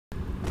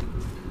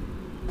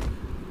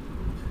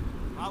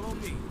Follow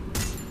me.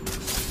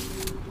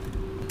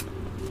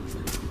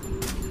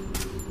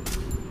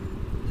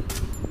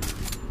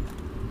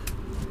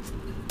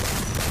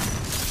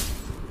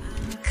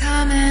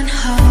 Coming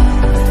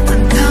home,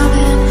 I'm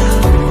coming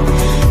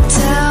home.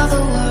 Tell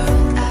the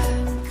world I'm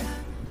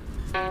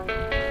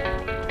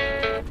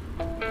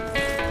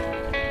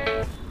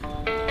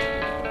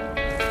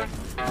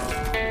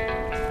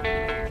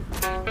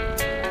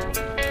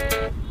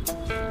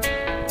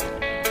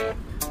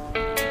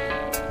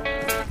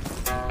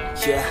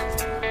Yeah,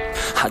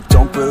 I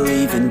don't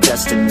believe in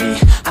destiny.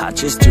 I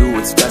just do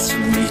what's best for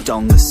me.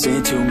 Don't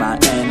listen to my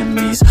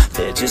enemies,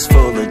 they're just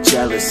full of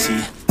jealousy.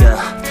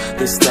 Yeah,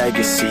 this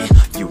legacy,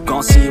 you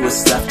gon' see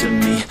what's left of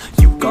me.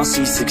 You gon'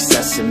 see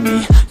success in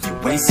me.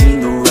 You ain't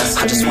seen the rest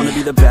of me. I just wanna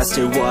be the best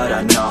at what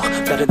I know,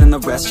 better than the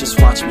rest, just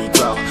watch me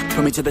grow.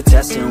 Put me to the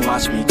test and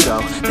watch me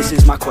go. This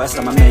is my quest,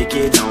 I'ma make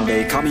it known.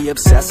 They call me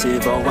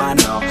obsessive, oh I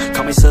know.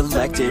 Call me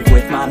selective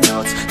with my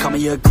notes. Call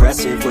me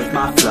aggressive with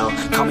my flow.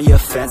 Call me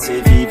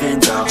offensive even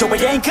though Joe, I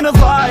ain't gonna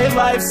lie,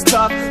 life's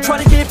tough.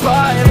 Try to get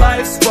by,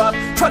 life's rough.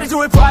 Try to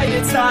do it right,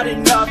 it's not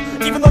enough.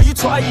 Even though you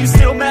try, you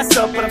still mess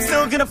up. But I'm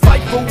still gonna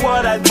fight for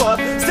what I love.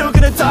 Still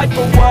gonna die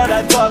for what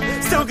I love.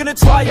 Still gonna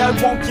try, I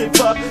won't give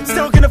up.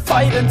 Still gonna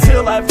fight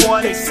until I've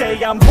won. They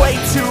say I'm way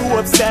too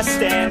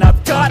obsessed and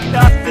I've got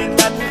nothing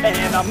left.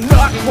 And I'm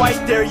not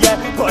quite there yet,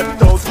 but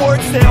those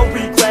words they'll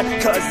regret.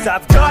 Cause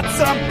I've got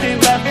something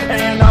left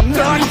and I'm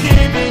not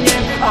giving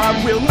in.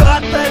 I will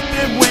not let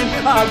them win.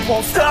 I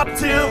won't stop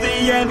till the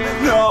end,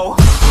 no.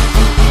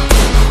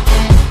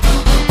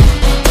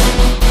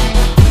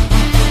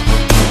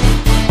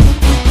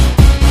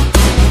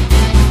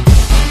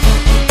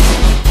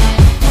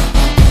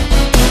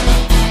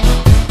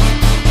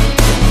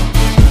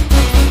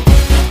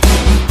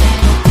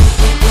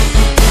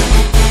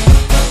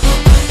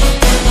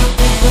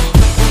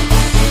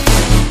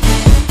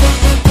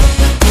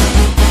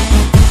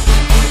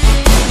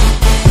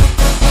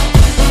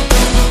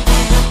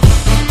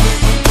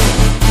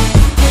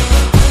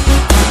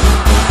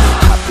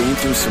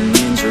 Some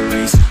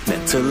injuries,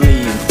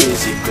 mentally and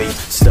physically.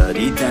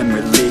 Studied them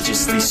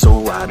religiously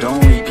so I don't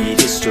repeat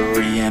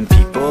history. And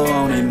people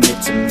won't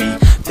admit to me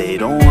they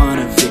don't want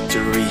a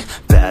victory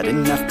bad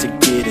enough to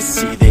get a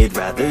C. They'd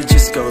rather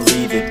just go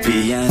leave it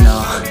be. And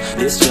oh,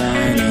 this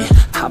journey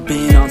I've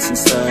been on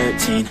since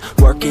 13.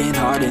 Working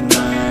hard and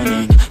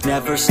learning,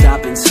 never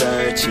stopping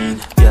searching.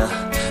 Yeah,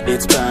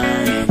 it's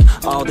burning,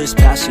 all this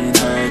passion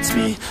hurts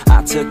me.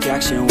 I took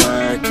action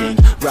working,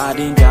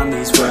 writing down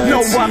these words.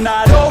 No, I'm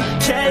not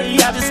okay,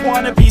 I just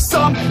wanna be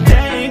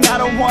something. I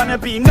don't wanna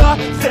be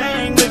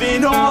nothing,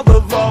 living all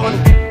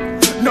alone.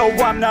 No,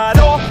 I'm not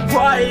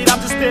alright, I'm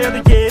just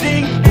barely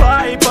getting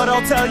by. But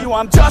I'll tell you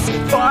I'm just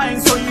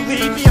fine, so you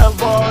leave me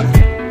alone.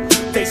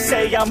 They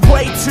say I'm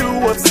way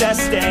too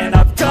obsessed and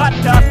I've got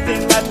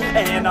nothing left.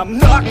 And I'm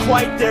not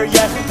quite there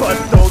yet, but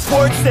those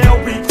words they'll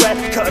regret.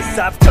 Cause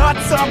I've got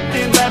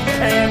something left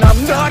and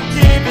I'm not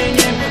giving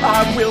in.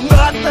 I will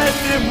not let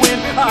them win.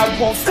 I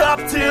won't stop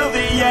till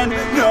the end,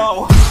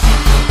 no.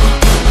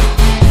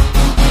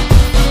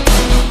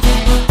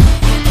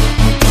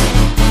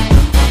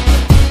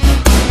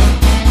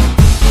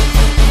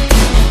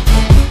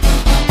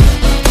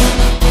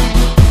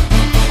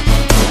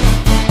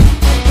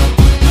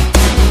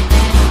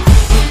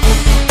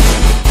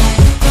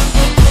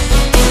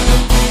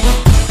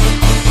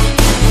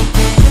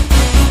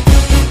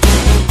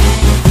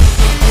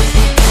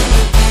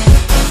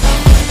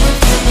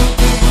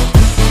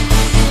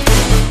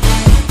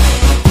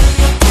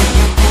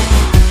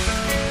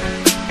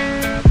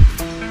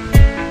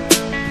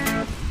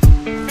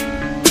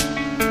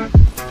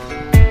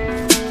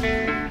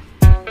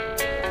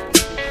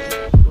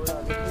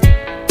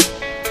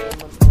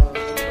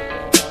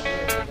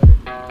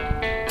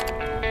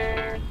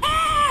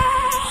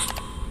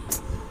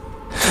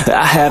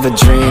 I have a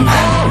dream,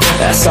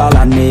 that's all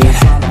I need.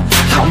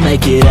 I'll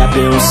make it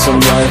happen with some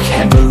work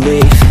and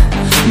belief.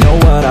 Know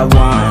what I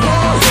want,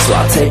 so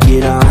I'll take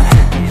it on.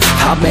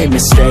 I've made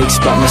mistakes,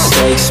 but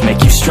mistakes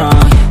make you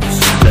strong.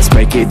 Let's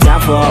break it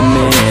down for a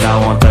minute. I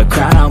want the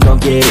crown, I'm gon'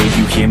 get it.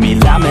 You hear me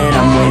loud, man,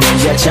 I'm winning.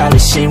 Yeah, Charlie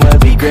Sheen will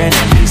be grinning.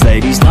 These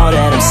ladies know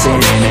that I'm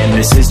sinning, and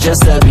this is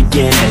just the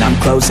beginning. I'm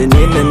closing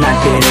in the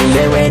ninth inning,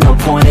 there ain't no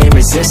point in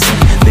resisting.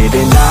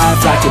 Living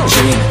life like a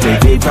dream,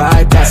 live it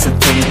right, that's the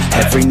thing.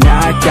 Every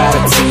night, got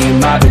a team,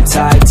 I've been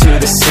tied to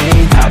the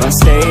scene. Out on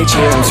stage,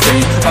 here I'm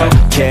screaming,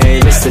 okay,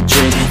 it's a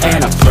dream.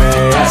 And I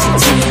pray as a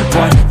team,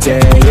 one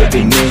day it'll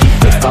be me.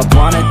 If I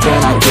want it,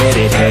 then I get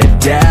it. Head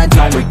down,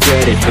 don't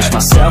regret it. Push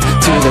myself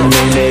to the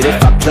limit.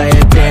 If I play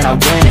it, then I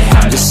win it.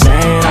 I'm just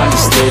saying, I'm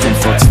just living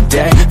for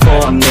today,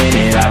 for a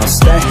minute. I don't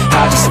stay,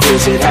 I just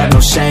visit, have no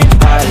shame,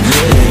 I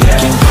admit it.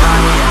 Looking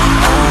right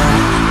at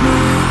me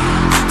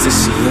to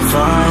see if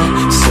I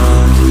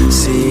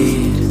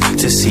succeed,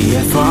 to see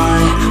if I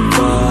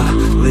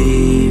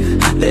believe.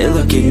 They're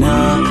looking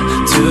up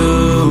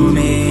to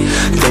me,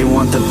 they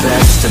want the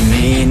best of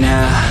me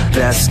now.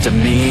 best of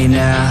me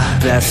now,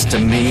 best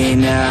of me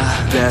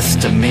now,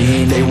 best of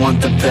me. They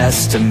want the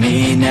best of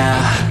me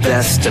now,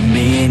 best of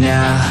me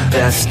now,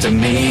 best of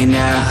me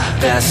now,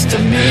 best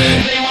of me.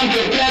 They want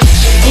the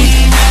best of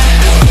me now,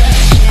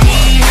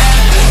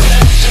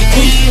 best of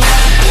me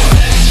now,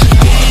 best of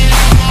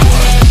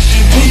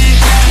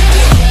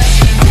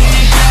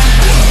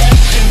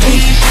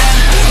me now.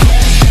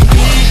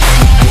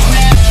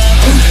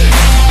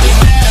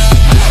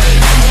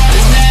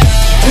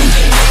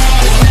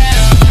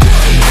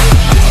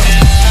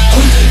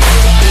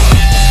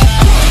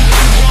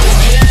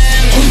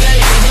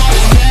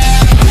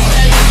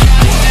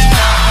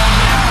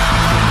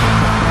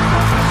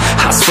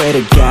 I swear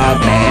to God,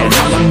 man,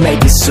 I'ma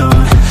make it soon.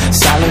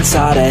 Silence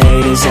all the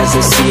haters as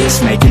they see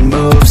us making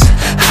moves.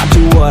 I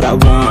do what I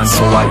want,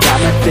 so I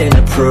got nothing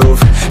to prove.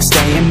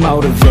 Staying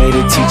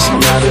motivated,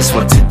 teaching others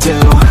what to do.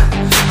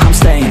 I'm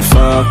staying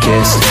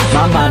focused,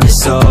 my mind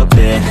is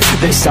open.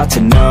 They start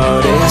to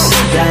notice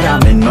that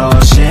I'm in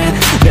motion.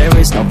 There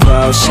is no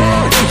potion,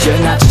 you're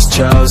not just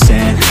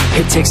chosen.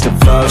 It takes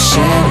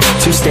devotion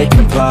to stay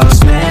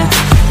composed, man.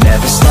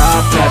 Never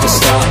stop,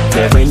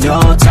 there ain't no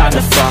time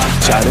to fall.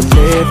 Try to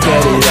live,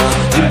 get it up,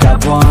 you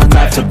got one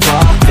life to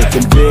ball.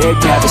 Thinking big,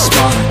 never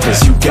small,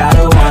 cause you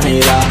gotta want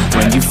it all.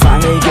 When you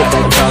finally get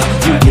that call,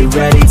 you get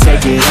ready,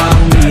 take it all.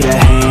 Need a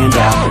hand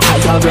out, I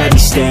already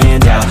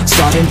stand out.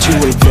 Starting to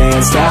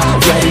advance now,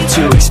 ready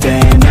to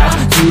expand now.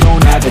 You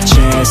don't have a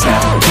chance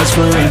now, cause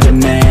we're in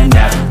demand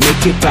now.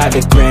 Make it by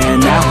the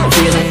grand now,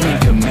 feeling